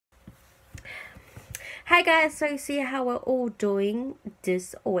Hi guys, so see how we're all doing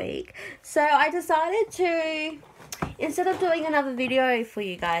this week. So I decided to, instead of doing another video for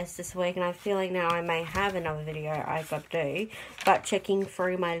you guys this week, and I'm feeling now I may have another video I got to do, but checking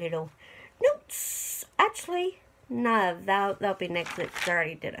through my little notes. Actually, no, that'll be next week because I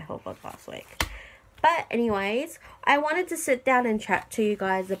already did a whole lot last week. But anyways, I wanted to sit down and chat to you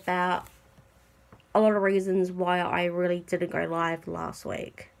guys about a lot of reasons why I really didn't go live last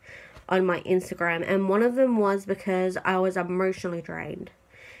week on my Instagram, and one of them was because I was emotionally drained.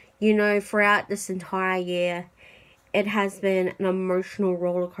 You know, throughout this entire year, it has been an emotional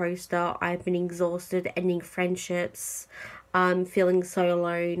roller coaster. I've been exhausted, ending friendships, feeling so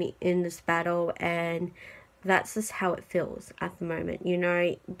alone in this battle, and that's just how it feels at the moment. You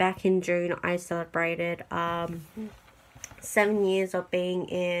know, back in June, I celebrated 7 years of being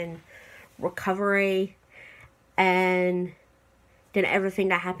in recovery, and then everything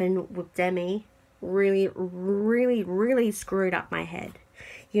that happened with Demi really screwed up my head.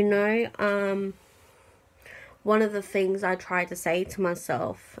 You know, one of the things I try to say to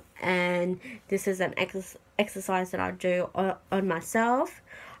myself, and this is an exercise that I do on myself,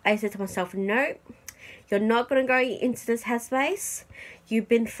 I said to myself, no, you're not going to go into this headspace. You've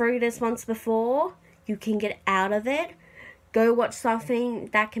been through this once before. You can get out of it. Go watch something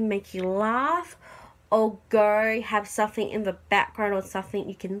that can make you laugh, or go have something in the background or something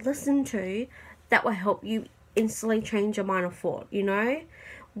you can listen to that will help you instantly change your mind of thought. You know,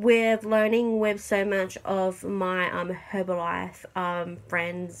 with learning with so much of my Herbalife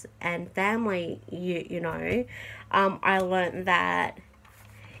friends and family, you know, I learned that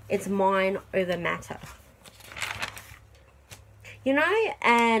it's mind over matter. You know,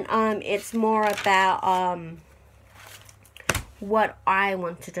 and it's more about what I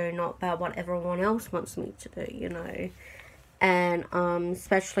want to do, not about what everyone else wants me to do, you know. And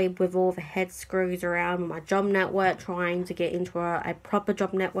especially with all the head screws around my job network, trying to get into a proper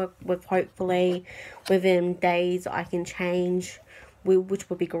job network with hopefully within days I can change, which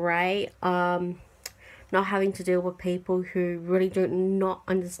would be great. Not having to deal with people who really do not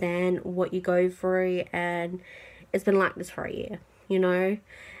understand what you go through, and it's been like this for a year, you know.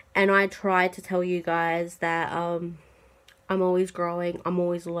 And I try to tell you guys that I'm always growing, I'm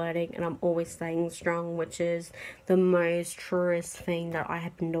always learning, and I'm always staying strong, which is the most truest thing that I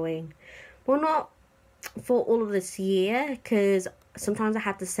have been doing. Well, not for all of this year, because sometimes I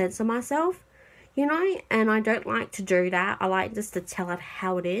have to censor myself, you know, and I don't like to do that. I like just to tell it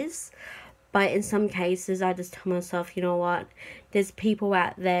how it is. But in some cases, I just tell myself, you know what, there's people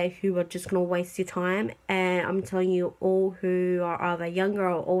out there who are just going to waste your time. And I'm telling you all who are either younger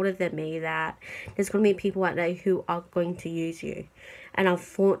or older than me that there's going to be people out there who are going to use you. And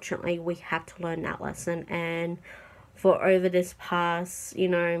unfortunately, we have to learn that lesson. And for over this past,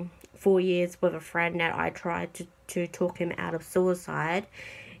 4 years with a friend that I tried to talk him out of suicide,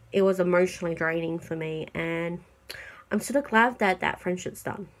 it was emotionally draining for me. And I'm sort of glad that that friendship's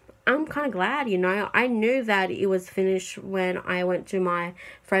done. I'm kind of glad, you know. I knew that it was finished when I went to my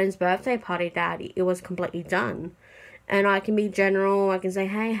friend's birthday party, that it was completely done. And I can be general, I can say,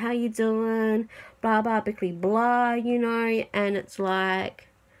 hey, how you doing? Blah, blah, bickly, blah, you know. And it's like,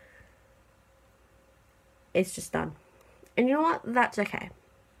 it's just done. And you know what? That's okay.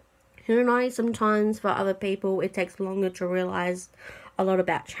 You know, sometimes for other people, it takes longer to realize a lot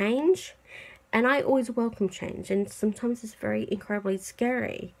about change. And I always welcome change, and sometimes it's very incredibly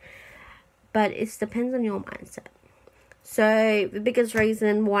scary. But it depends on your mindset. So the biggest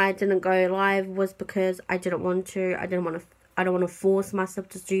reason why I didn't go live was because I didn't want to. I don't want to force myself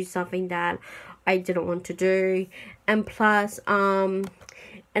to do something that I didn't want to do. And plus, and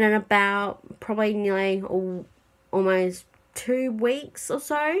in about probably nearly almost 2 weeks or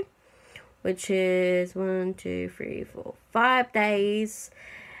so, which is 1, 2, 3, 4, 5 days.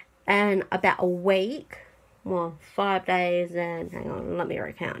 And about a week, 5 days, and hang on, let me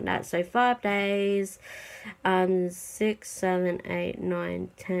recount that. So 5 days, 6, 7, 8, 9,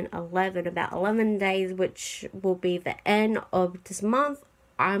 10, 11, about 11 days, which will be the end of this month.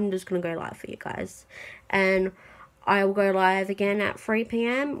 I'm just going to go live for you guys. And I will go live again at 3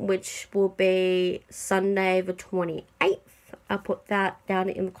 p.m, which will be Sunday the 28th. I'll put that down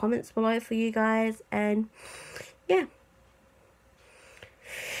in the comments below for you guys. And yeah,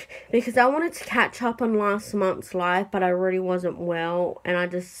 because I wanted to catch up on last month's live, but I really wasn't well, and I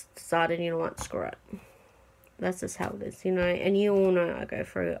just decided, you know what, screw it. That's just how it is, you know, and you all know I go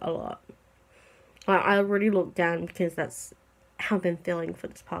through a lot. I really look down because that's how I've been feeling for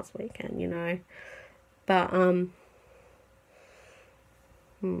this past weekend, you know. But,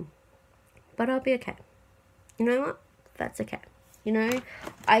 but I'll be okay. You know what? That's okay. You know,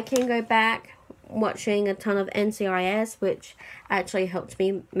 I can go back watching a ton of NCIS, which actually helped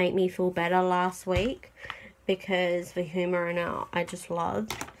me make me feel better last week, because the humor in it I just love.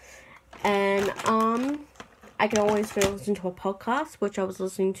 And I can always listen to a podcast, which I was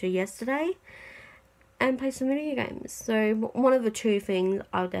listening to yesterday, and play some video games. So one of the two things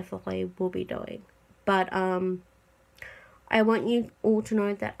I definitely will be doing. But I want you all to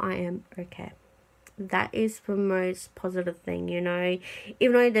know that I am okay. That is the most positive thing, you know.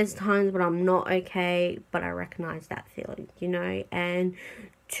 Even though there's times when I'm not okay, but I recognize that feeling, you know. And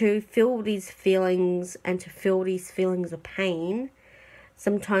to feel these feelings and to feel these feelings of pain,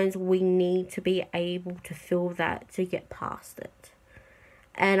 sometimes we need to be able to feel that to get past it.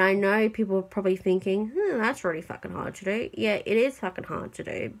 And I know people are probably thinking, that's really fucking hard to do. Yeah, it is fucking hard to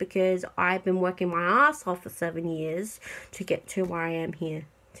do, because I've been working my ass off for 7 years to get to where I am here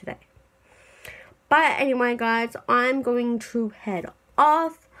today. But anyway, guys, I'm going to head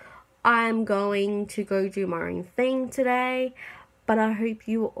off. I'm going to go do my own thing today. But I hope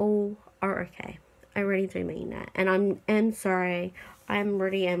you all are okay. I really do mean that. And I am sorry. I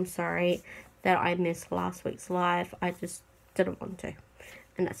really am sorry that I missed last week's live. I just didn't want to.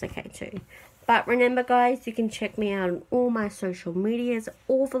 And that's okay too. But remember, guys, you can check me out on all my social medias.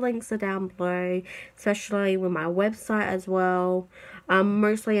 All the links are down below, especially with my website as well.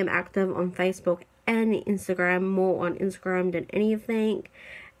 Mostly I'm active on Facebook and Instagram, more on Instagram than anything.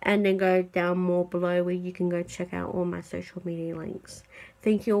 And then go down more below where you can go check out all my social media links.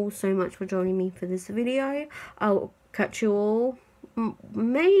 Thank you all so much for joining me for this video. I'll catch you all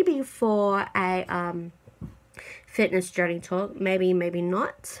maybe for a fitness journey talk. Maybe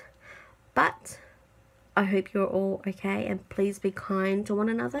not. But I hope you're all okay, and please be kind to one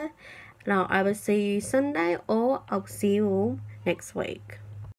another. And I'll either see you Sunday or I'll see you all next week.